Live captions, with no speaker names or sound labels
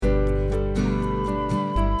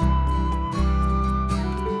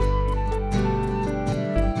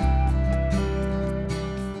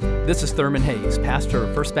This is Thurman Hayes, pastor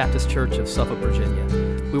of First Baptist Church of Suffolk, Virginia.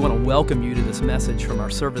 We want to welcome you to this message from our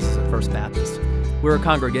services at First Baptist. We're a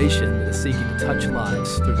congregation that is seeking to touch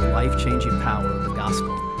lives through the life-changing power of the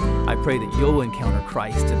gospel. I pray that you'll encounter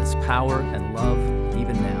Christ in his power and love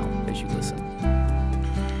even now as you listen.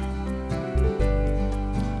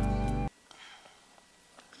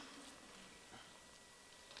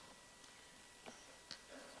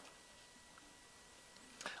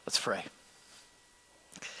 Let's pray.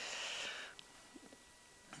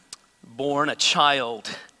 Born a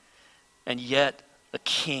child and yet a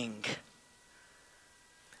king.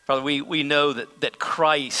 Father, we know that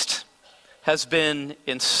Christ has been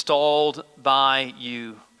installed by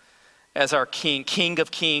you as our King, King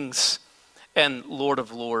of kings and Lord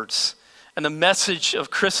of lords. And the message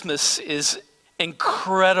of Christmas is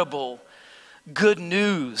incredible good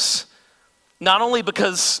news, not only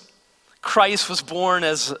because Christ was born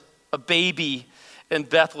as a baby in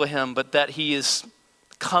Bethlehem, but that he is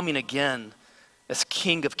coming again as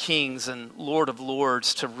King of kings and Lord of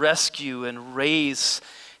lords to rescue and raise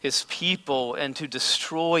his people and to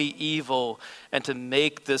destroy evil and to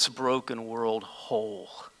make this broken world whole.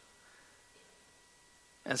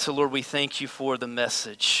 And so, Lord, we thank you for the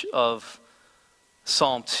message of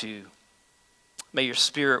Psalm 2. May your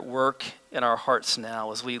Spirit work in our hearts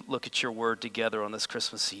now as we look at your word together on this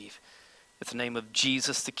Christmas Eve. It's the name of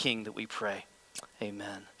Jesus the King that we pray.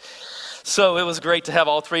 Amen. So it was great to have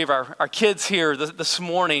all three of our kids here this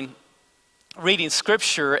morning reading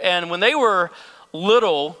scripture. And when they were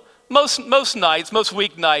little, most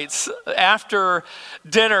weeknights, after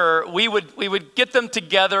dinner, we would get them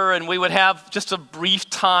together and we would have just a brief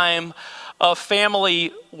time of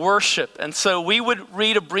family worship. And so we would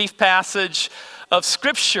read a brief passage of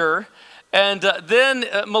scripture, and then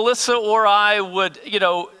Melissa or I would,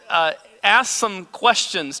 ask some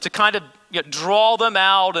questions to kind of draw them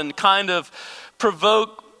out and kind of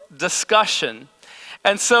provoke discussion.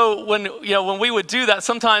 And so when we would do that,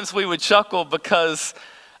 sometimes we would chuckle because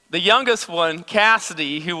the youngest one,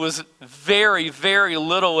 Cassidy, who was very, very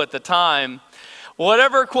little at the time,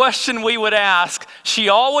 whatever question we would ask, she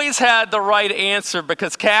always had the right answer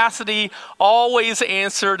because Cassidy always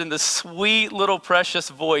answered in the sweet little precious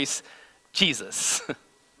voice, Jesus.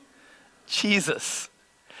 Jesus.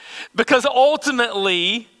 Because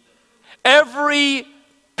ultimately, every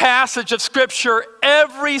passage of Scripture,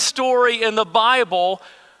 every story in the Bible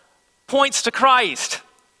points to Christ.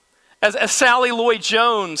 As Sally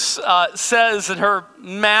Lloyd-Jones says in her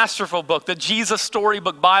masterful book, the Jesus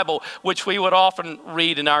Storybook Bible, which we would often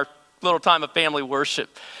read in our little time of family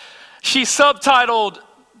worship, she subtitled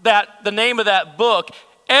the name of that book,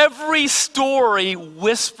 Every Story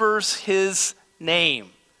Whispers His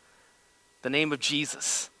Name, the name of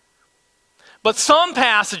Jesus. But some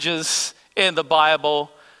passages in the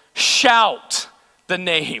Bible shout the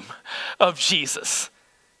name of Jesus.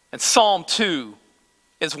 And Psalm 2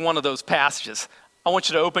 is one of those passages. I want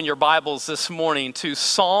you to open your Bibles this morning to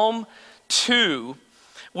Psalm 2.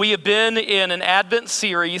 We have been in an Advent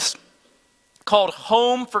series called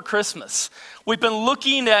Home for Christmas. We've been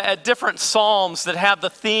looking at different psalms that have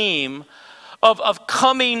the theme of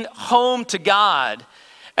coming home to God.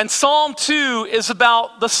 And Psalm 2 is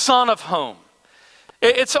about the Son of Home.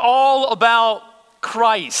 It's all about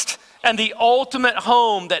Christ and the ultimate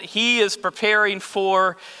home that he is preparing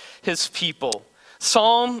for his people.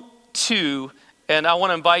 Psalm 2, and I want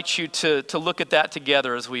to invite you to look at that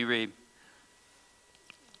together as we read.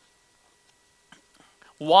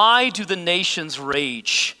 Why do the nations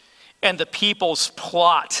rage and the peoples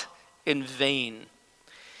plot in vain?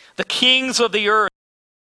 The kings of the earth,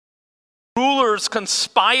 rulers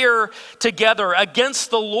conspire together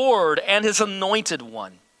against the Lord and his anointed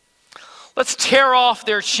one. Let's tear off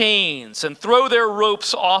their chains and throw their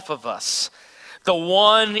ropes off of us. The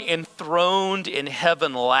one enthroned in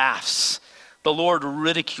heaven laughs. The Lord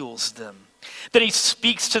ridicules them. Then he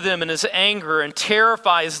speaks to them in his anger and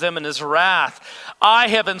terrifies them in his wrath. I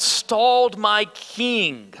have installed my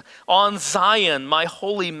king on Zion, my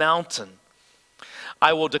holy mountain.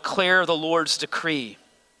 I will declare the Lord's decree.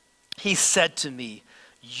 He said to me,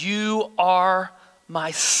 you are my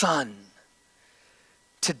son.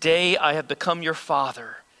 Today I have become your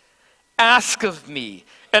father. Ask of me,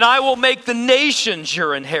 and I will make the nations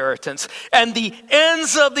your inheritance, and the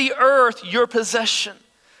ends of the earth your possession.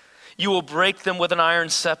 You will break them with an iron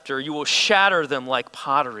scepter. You will shatter them like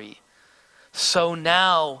pottery. So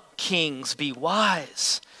now, kings, be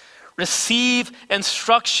wise. Receive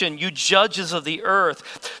instruction, you judges of the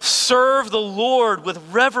earth. Serve the Lord with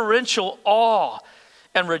reverential awe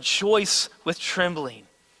and rejoice with trembling.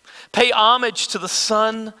 Pay homage to the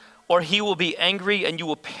Son or he will be angry and you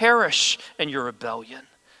will perish in your rebellion.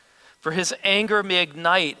 For his anger may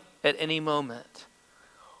ignite at any moment.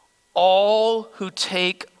 All who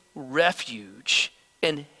take refuge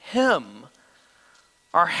in him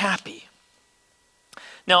are happy.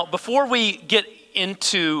 Now, before we get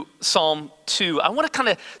into Psalm 2, I want to kind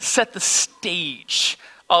of set the stage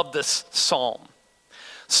of this psalm.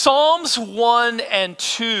 Psalms 1 and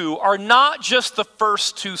 2 are not just the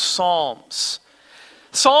first two psalms.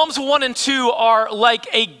 Psalms 1 and 2 are like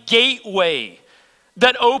a gateway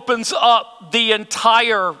that opens up the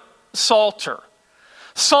entire Psalter.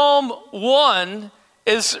 Psalm 1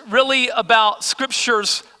 is really about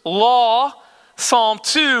Scripture's law. Psalm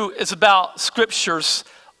 2 is about Scripture's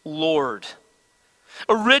Lord.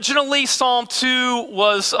 Originally, Psalm 2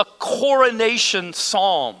 was a coronation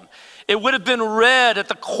psalm. It would have been read at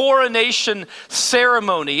the coronation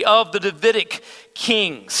ceremony of the Davidic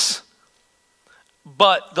kings.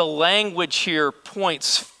 But the language here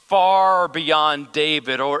points far beyond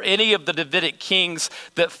David or any of the Davidic kings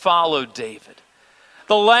that followed David.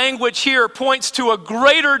 The language here points to a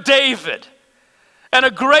greater David and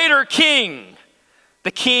a greater king,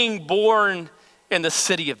 the king born in the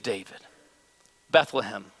city of David,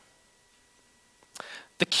 Bethlehem.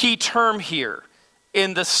 The key term here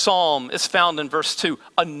in this psalm is found in verse 2,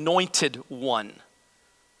 anointed one.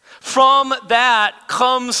 From that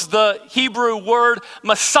comes the Hebrew word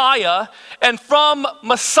Messiah, and from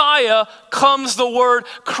Messiah comes the word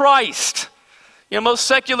Christ. You know, most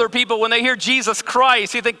secular people, when they hear Jesus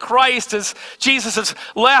Christ, you think Christ is Jesus'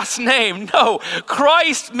 last name. No,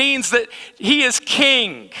 Christ means that he is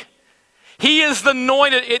king. He is the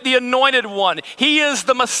anointed one. He is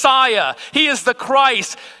the Messiah. He is the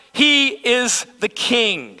Christ. He is the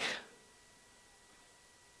king.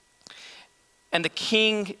 And the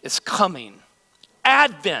king is coming.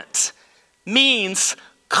 Advent means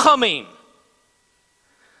coming.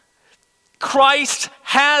 Christ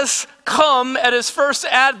has come at his first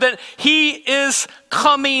advent. He is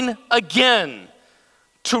coming again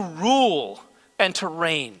to rule and to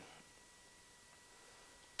reign.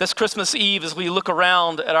 This Christmas Eve, as we look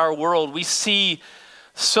around at our world, we see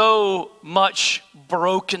so much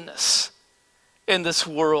brokenness in this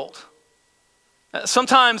world.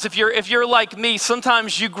 Sometimes, if you're like me,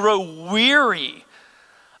 sometimes you grow weary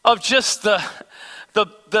of just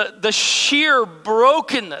the sheer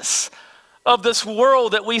brokenness of this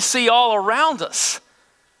world that we see all around us.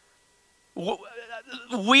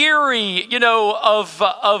 Weary,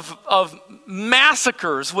 of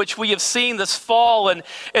massacres, which we have seen this fall in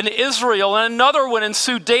Israel, and another one in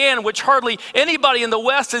Sudan, which hardly anybody in the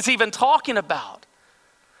West is even talking about.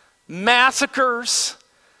 Massacres,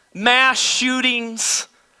 mass shootings,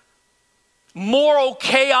 moral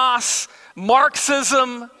chaos,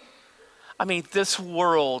 Marxism. I mean, this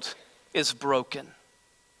world is broken.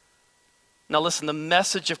 Now listen, the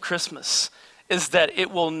message of Christmas is that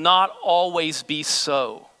it will not always be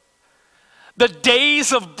so. The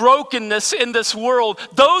days of brokenness in this world,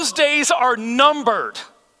 those days are numbered.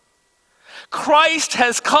 Christ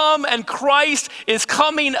has come and Christ is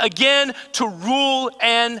coming again to rule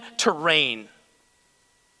and to reign.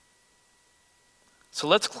 So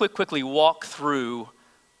let's quickly walk through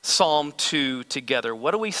Psalm 2 together.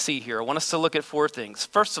 What do we see here? I want us to look at four things.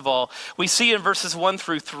 First of all, we see in verses 1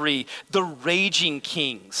 through 3, the raging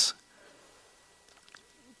kings.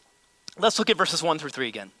 Let's look at verses 1 through 3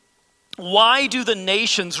 again. Why do the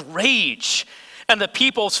nations rage and the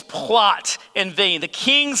peoples plot in vain? The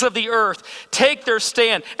kings of the earth take their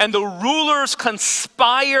stand, and the rulers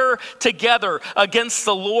conspire together against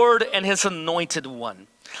the Lord and his anointed one.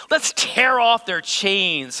 Let's tear off their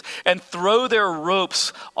chains and throw their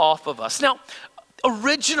ropes off of us. Now,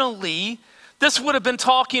 originally, this would have been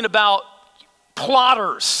talking about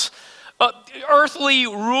plotters, earthly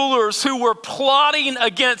rulers who were plotting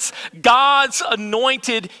against God's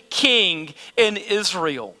anointed king in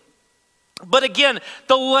Israel. But again,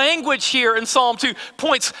 the language here in Psalm 2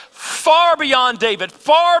 points far beyond David,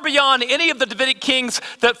 far beyond any of the Davidic kings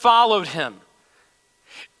that followed him.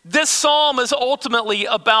 This psalm is ultimately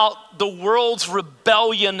about the world's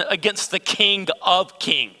rebellion against the King of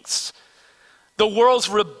Kings, the world's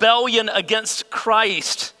rebellion against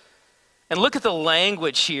Christ. And look at the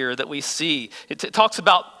language here that we see. It talks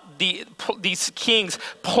about these kings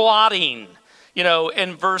plotting,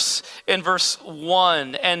 in verse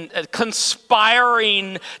 1, and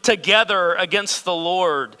conspiring together against the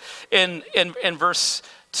Lord in verse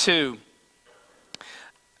 2.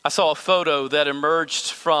 I saw a photo that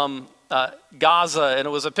emerged from Gaza, and it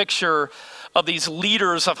was a picture of these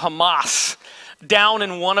leaders of Hamas down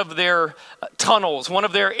in one of their tunnels, one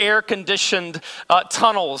of their air-conditioned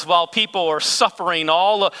tunnels, while people are suffering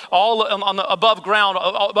all on the above ground,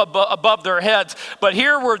 above their heads. But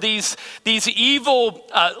here were these evil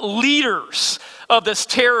leaders of this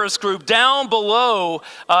terrorist group down below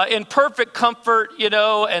in perfect comfort,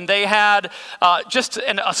 and they had just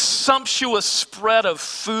a sumptuous spread of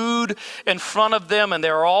food in front of them, and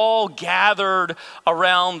they're all gathered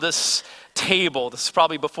around this table. This is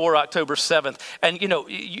probably before October 7th. And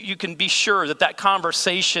you can be sure that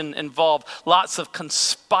conversation involved lots of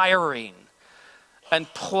conspiring and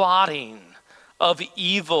plotting of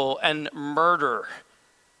evil and murder.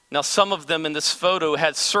 Now, some of them in this photo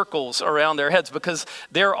had circles around their heads because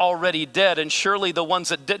they're already dead, and surely the ones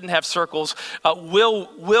that didn't have circles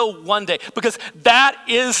will one day, because that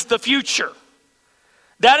is the future.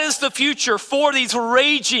 That is the future for these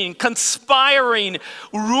raging, conspiring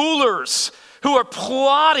rulers who are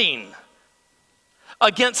plotting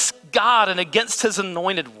against God and against his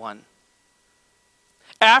anointed one.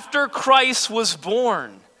 After Christ was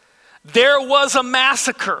born, there was a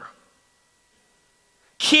massacre.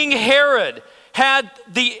 King Herod had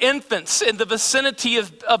the infants in the vicinity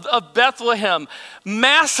of Bethlehem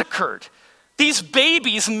massacred. These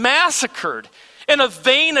babies massacred in a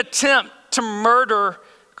vain attempt to murder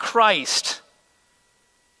Christ.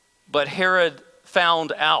 But Herod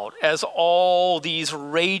found out, as all these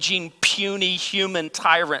raging, puny human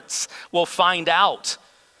tyrants will find out,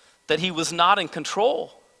 that he was not in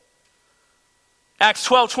control. Acts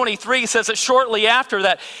 12:23 says that shortly after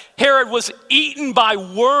that, Herod was eaten by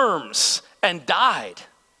worms and died.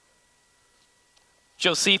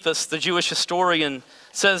 Josephus, the Jewish historian,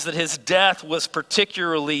 says that his death was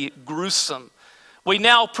particularly gruesome. We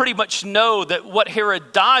now pretty much know that what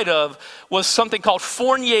Herod died of was something called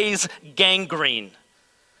Fournier's gangrene.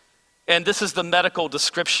 And this is the medical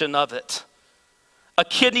description of it. A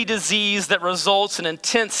kidney disease that results in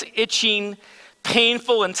intense itching,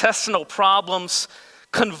 painful intestinal problems,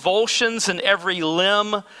 convulsions in every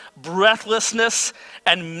limb, breathlessness,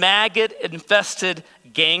 and maggot-infested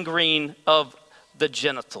gangrene of the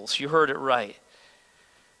genitals. You heard it right.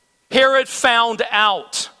 Herod found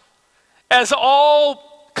out, as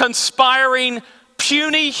all conspiring,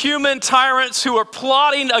 puny human tyrants who are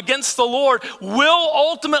plotting against the Lord will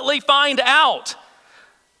ultimately find out,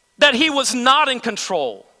 that he was not in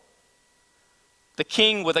control. The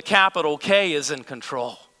king with a capital K is in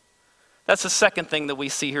control. That's the second thing that we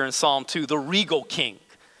see here in Psalm 2, the regal king.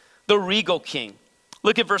 The regal king.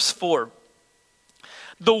 Look at verse 4.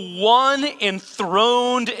 The one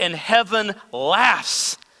enthroned in heaven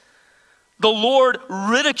laughs. The Lord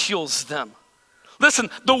ridicules them. Listen,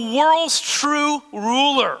 the world's true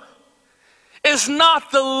ruler is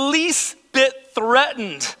not the least bit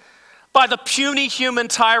threatened by the puny human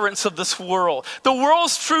tyrants of this world. The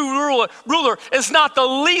world's true ruler is not the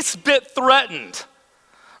least bit threatened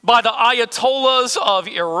by the Ayatollahs of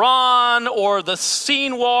Iran or the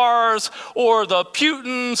Sinwars or the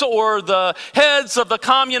Putins or the heads of the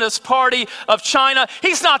Communist Party of China.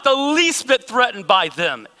 He's not the least bit threatened by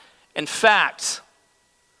them. In fact,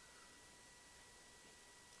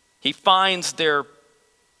 he finds the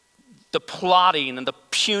plotting and the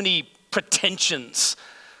puny pretensions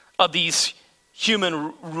of these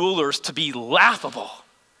human rulers to be laughable.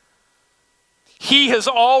 He has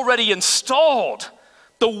already installed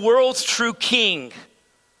the world's true king.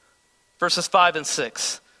 Verses 5 and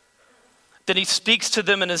 6. Then he speaks to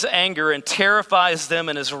them in his anger and terrifies them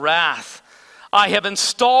in his wrath. I have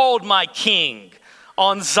installed my king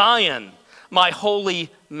on Zion, my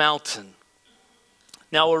holy mountain.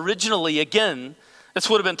 Now, originally, again, this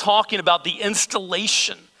would have been talking about the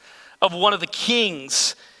installation of one of the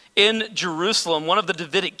kings in Jerusalem, one of the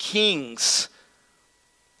Davidic kings.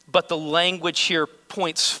 But the language here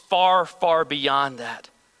points far, far beyond that.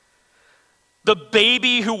 The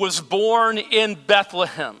baby who was born in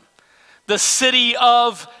Bethlehem, the city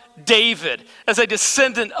of David, as a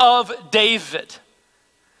descendant of David,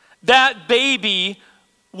 that baby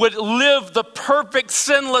would live the perfect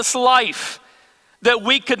sinless life that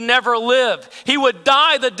we could never live. He would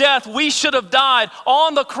die the death we should have died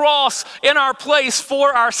on the cross in our place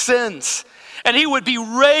for our sins. And he would be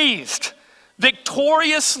raised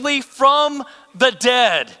victoriously from the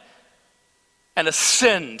dead and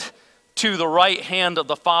ascend to the right hand of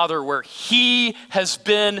the Father, where he has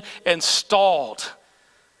been installed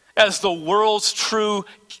as the world's true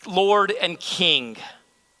Lord and King.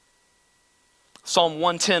 Psalm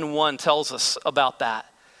 110:1 tells us about that.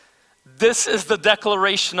 This is the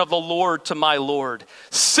declaration of the Lord to my Lord.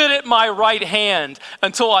 Sit at my right hand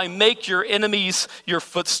until I make your enemies your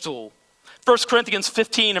footstool. 1 1 Corinthians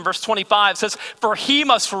 15 and verse 25 says, "For he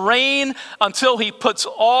must reign until he puts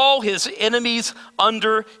all his enemies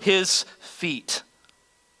under his feet."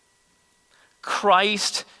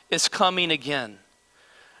 Christ is coming again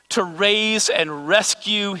to raise and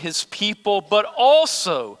rescue his people, but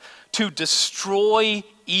also to destroy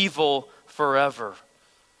evil forever.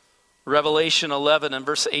 Revelation 11 and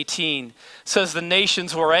verse 18 says, "The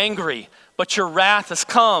nations were angry, but your wrath has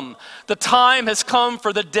come. The time has come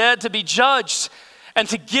for the dead to be judged, and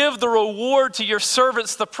to give the reward to your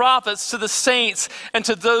servants, the prophets, to the saints, and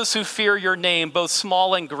to those who fear your name, both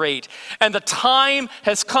small and great. And the time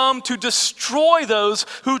has come to destroy those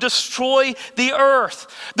who destroy the earth."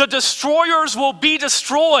 The destroyers will be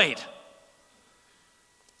destroyed.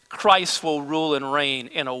 Christ will rule and reign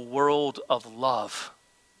in a world of love.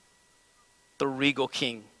 The regal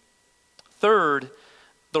king. Third,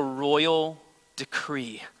 the royal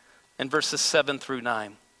decree in verses 7 through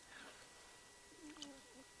 9.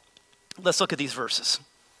 Let's look at these verses.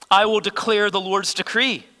 "I will declare the Lord's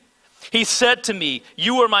decree. He said to me,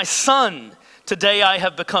 'You are my son. Today I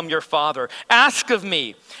have become your father. Ask of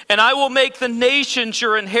me, and I will make the nations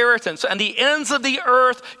your inheritance and the ends of the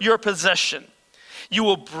earth your possession. You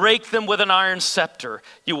will break them with an iron scepter.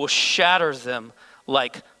 You will shatter them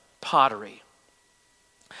like pottery.'"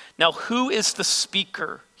 Now, who is the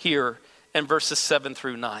speaker here in verses 7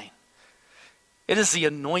 through 9? It is the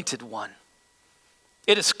Anointed One.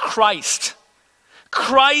 It is Christ.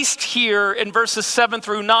 Christ here in verses 7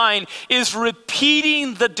 through 9 is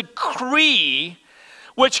repeating the decree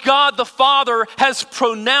which God the Father has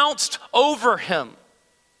pronounced over him.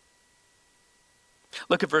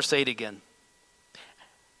 Look at verse 8 again.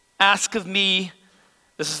 "Ask of me,"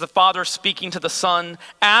 this is the Father speaking to the Son,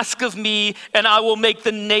 "ask of me, and I will make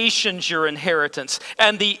the nations your inheritance,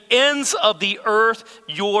 and the ends of the earth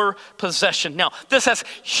your possession." Now, this has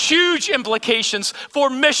huge implications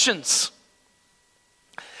for missions.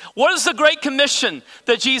 What is the Great Commission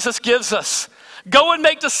that Jesus gives us? Go and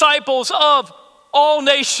make disciples of all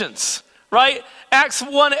nations, right? Acts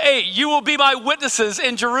 1:8, "You will be my witnesses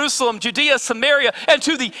in Jerusalem, Judea, Samaria, and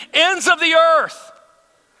to the ends of the earth."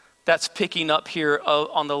 That's picking up here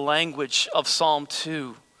on the language of Psalm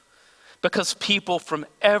 2. Because people from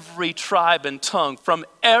every tribe and tongue, from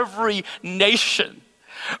every nation,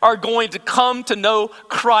 are going to come to know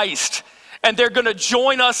Christ. And they're going to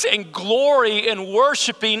join us in glory in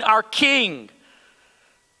worshiping our King.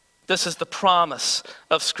 This is the promise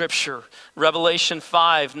of Scripture. Revelation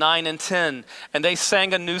 5, 9, and 10. "And they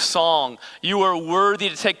sang a new song. 'You are worthy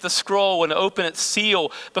to take the scroll and open its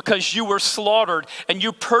seal, because you were slaughtered, and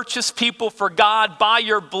you purchased people for God by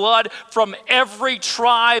your blood from every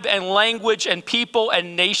tribe and language and people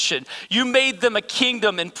and nation. You made them a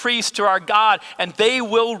kingdom and priests to our God, and they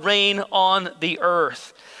will reign on the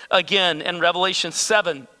earth.'" Again, in Revelation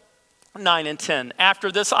 7, 9 and 10.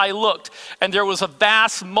 "After this I looked, and there was a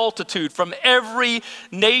vast multitude from every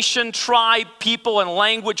nation, tribe, people, and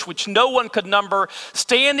language which no one could number,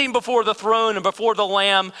 standing before the throne and before the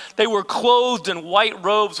Lamb. They were clothed in white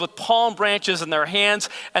robes with palm branches in their hands,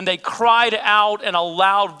 and they cried out in a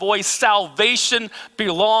loud voice, 'Salvation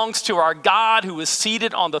belongs to our God who is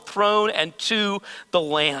seated on the throne and to the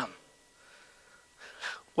Lamb.'"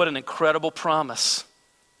 What an incredible promise.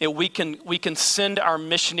 We can send our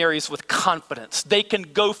missionaries with confidence. They can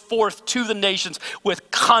go forth to the nations with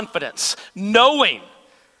confidence, knowing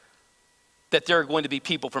that there are going to be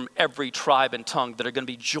people from every tribe and tongue that are going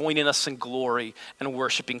to be joining us in glory and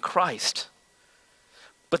worshiping Christ.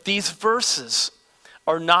 But these verses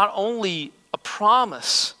are not only a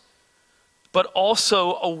promise, but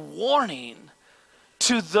also a warning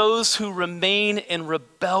to those who remain in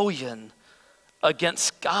rebellion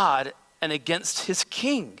against God and against his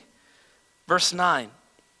king. Verse 9,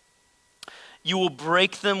 "You will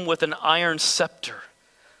break them with an iron scepter.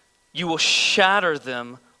 You will shatter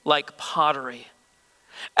them like pottery."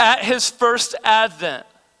 At his first advent,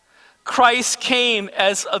 Christ came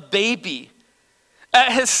as a baby.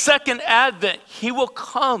 At his second advent, he will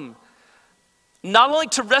come not only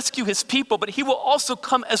to rescue his people, but he will also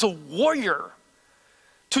come as a warrior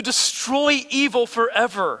to destroy evil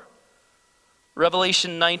forever.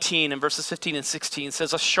 Revelation 19 and verses 15 and 16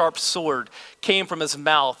 says, "A sharp sword came from his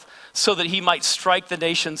mouth so that he might strike the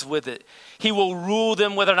nations with it. He will rule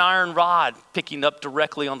them with an iron rod," picking up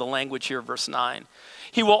directly on the language here, verse 9.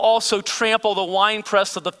 "He will also trample the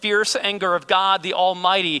winepress of the fierce anger of God the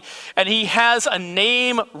Almighty, and he has a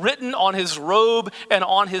name written on his robe and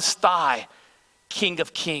on his thigh, King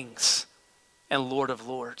of Kings and Lord of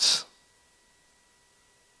Lords."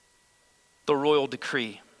 The royal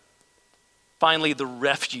decree. Finally, the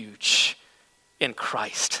refuge in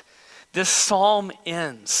Christ. This psalm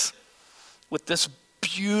ends with this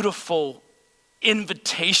beautiful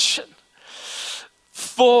invitation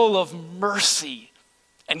full of mercy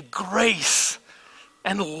and grace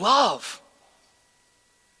and love.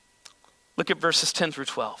 Look at verses 10 through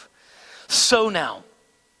 12. So now,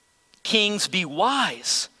 kings, be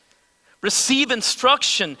wise. Receive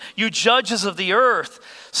instruction, you judges of the earth.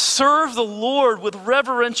 Serve the Lord with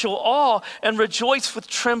reverential awe and rejoice with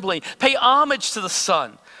trembling. Pay homage to the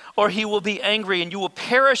Son, or he will be angry and you will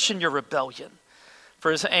perish in your rebellion,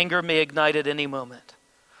 for his anger may ignite at any moment.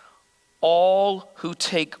 All who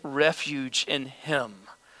take refuge in him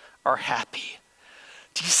are happy.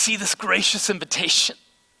 Do you see this gracious invitation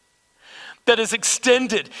that is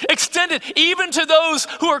extended even to those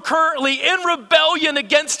who are currently in rebellion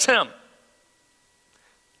against him?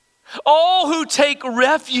 All who take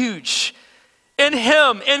refuge in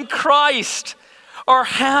him, in Christ, are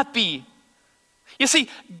happy. You see,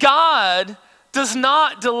 God does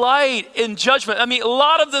not delight in judgment. I mean, a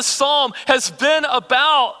lot of this psalm has been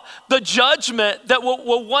about the judgment that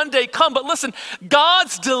will one day come. But listen,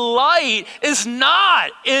 God's delight is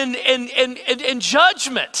not in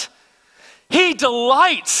judgment. He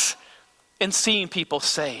delights in seeing people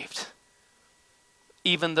saved,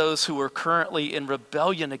 even those who are currently in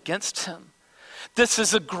rebellion against him. This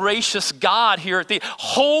is a gracious God here at the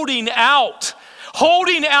holding out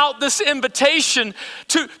this invitation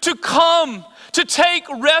to come, to take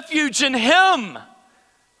refuge in him.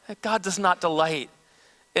 That God does not delight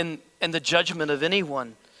in the judgment of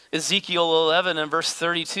anyone. Ezekiel 11 and verse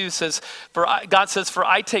 32 says, God says, for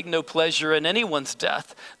I take no pleasure in anyone's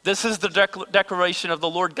death. This is the declaration of the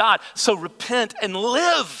Lord God. So repent and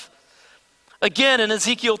live. Again, in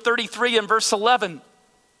Ezekiel 33 and verse 11,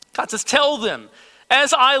 God says, tell them,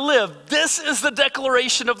 as I live, this is the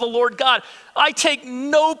declaration of the Lord God. I take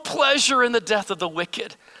no pleasure in the death of the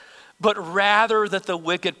wicked, but rather that the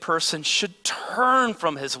wicked person should turn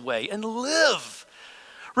from his way and live.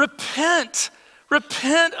 Repent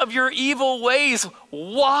of your evil ways.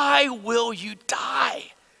 Why will you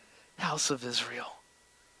die, house of Israel?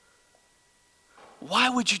 Why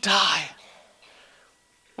would you die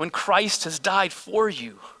when Christ has died for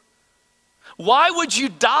you? Why would you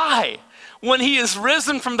die when he is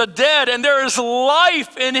risen from the dead and there is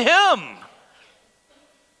life in him?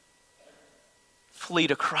 Flee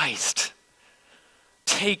to Christ.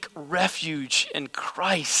 Take refuge in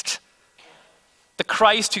Christ. The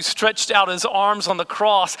Christ who stretched out his arms on the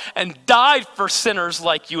cross and died for sinners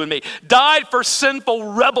like you and me, died for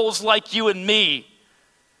sinful rebels like you and me.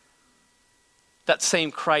 That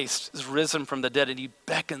same Christ is risen from the dead and he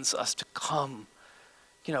beckons us to come.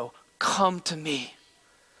 Come to me.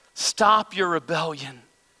 Stop your rebellion.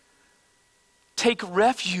 Take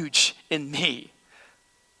refuge in me.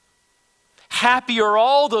 Happy are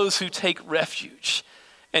all those who take refuge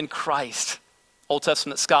in Christ. Old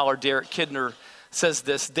Testament scholar Derek Kidner says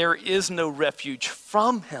this: there is no refuge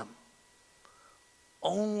from him,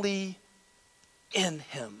 only in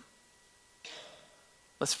him.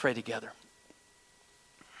 Let's pray together.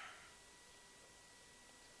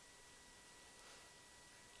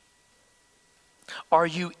 Are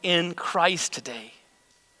you in Christ today?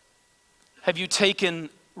 Have you taken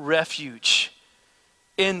refuge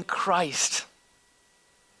in Christ?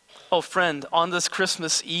 Oh, friend, on this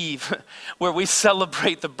Christmas Eve, where we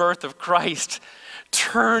celebrate the birth of Christ,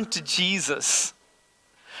 turn to Jesus.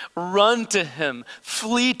 Run to him.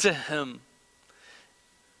 Flee to him.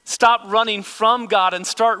 Stop running from God and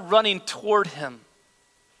start running toward him.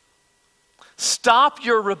 Stop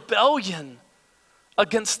your rebellion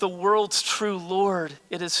against the world's true Lord.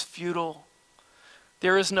 It is futile.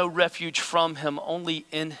 There is no refuge from him, only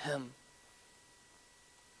in him.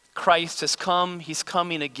 Christ has come, he's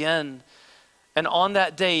coming again. And on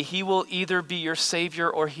that day, he will either be your Savior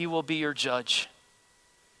or he will be your judge.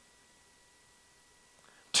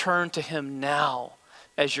 Turn to him now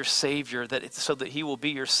as your Savior, so that he will be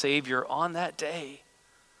your Savior on that day.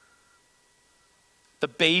 The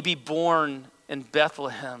baby born in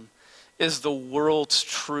Bethlehem is the world's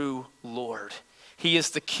true Lord. He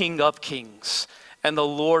is the King of kings and the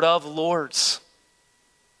Lord of lords.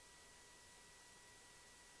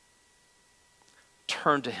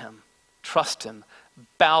 Turn to him, trust him,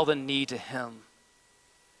 bow the knee to him,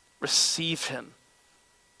 receive him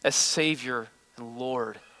as Savior and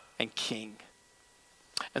Lord and King.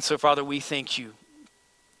 And so, Father, we thank you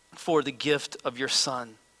for the gift of your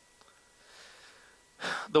Son.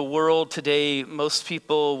 The world today, most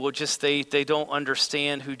people will they don't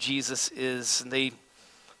understand who Jesus is, and they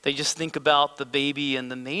just think about the baby in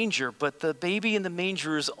the manger. But the baby in the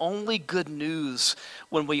manger is only good news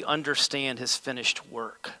when we understand his finished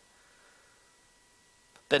work.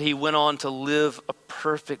 that he went on to live a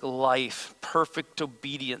perfect life, perfect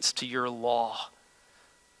obedience to your law.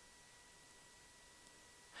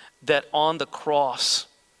 That on the cross,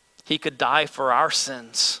 he could die for our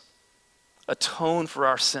sins, atone for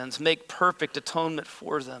our sins, make perfect atonement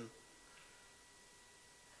for them.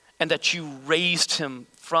 And that you raised him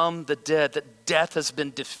from the dead, that death has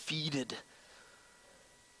been defeated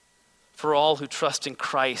for all who trust in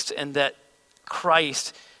Christ, and that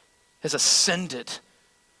Christ has ascended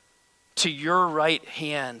to your right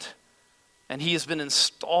hand, and he has been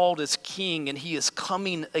installed as king, and he is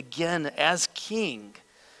coming again as king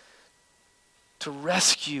to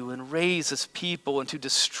rescue and raise his people and to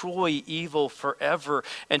destroy evil forever,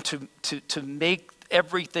 and to make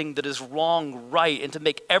everything that is wrong right, and to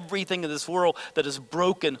make everything in this world that is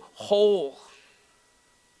broken whole.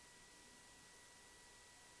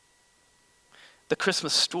 The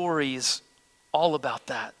Christmas story is all about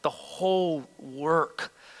that, the whole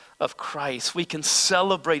work of Christ. We can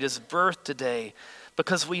celebrate his birth today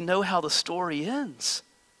because we know how the story ends.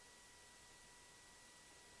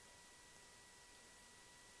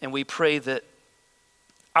 And we pray that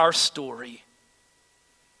our story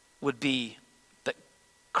would be that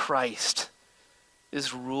Christ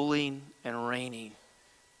is ruling and reigning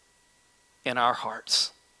in our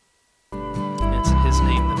hearts. And it's in his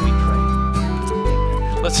name that we pray.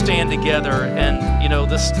 Amen. Let's stand together and,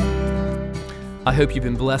 this. I hope you've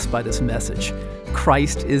been blessed by this message.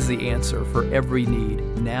 Christ is the answer for every need,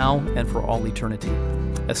 now and for all eternity.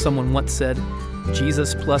 As someone once said,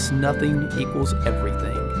 Jesus plus nothing equals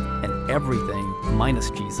everything, and everything minus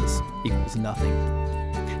Jesus equals nothing.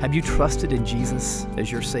 Have you trusted in Jesus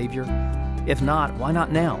as your Savior? If not, why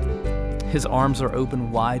not now? His arms are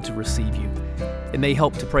open wide to receive you. It may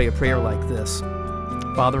help to pray a prayer like this.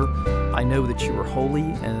 Father, I know that you are holy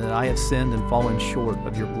and that I have sinned and fallen short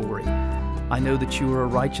of your glory. I know that you are a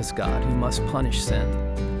righteous God who must punish sin,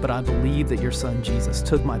 but I believe that your Son Jesus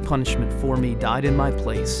took my punishment for me, died in my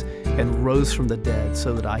place, and rose from the dead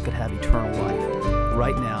so that I could have eternal life.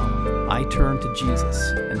 Right now, I turn to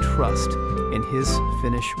Jesus and trust in his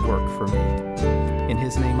finished work for me. In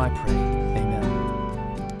his name I pray,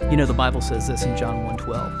 amen. The Bible says this in John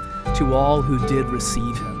 1:12, to all who did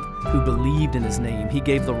receive him, who believed in his name, he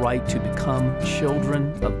gave the right to become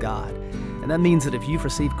children of God. And that means that if you've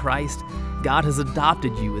received Christ, God has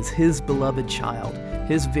adopted you as his beloved child,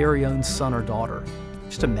 his very own son or daughter.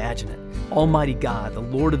 Just imagine it. Almighty God, the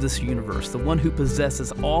Lord of this universe, the one who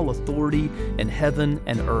possesses all authority in heaven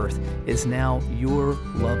and earth, is now your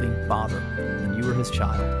loving Father, and you are his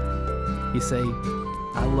child. You say,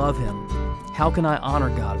 I love him. How can I honor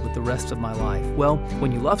God with the rest of my life? Well,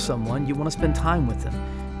 when you love someone, you want to spend time with them.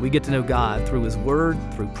 We get to know God through his word,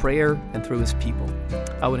 through prayer, and through his people.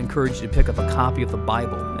 I would encourage you to pick up a copy of the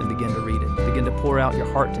Bible and begin to read it. Begin to pour out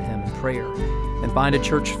your heart to him in prayer. And find a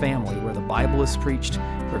church family where the Bible is preached,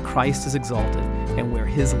 where Christ is exalted, and where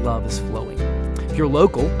his love is flowing. If you're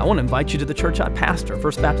local, I want to invite you to the church I pastor,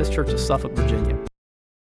 First Baptist Church of Suffolk, Virginia.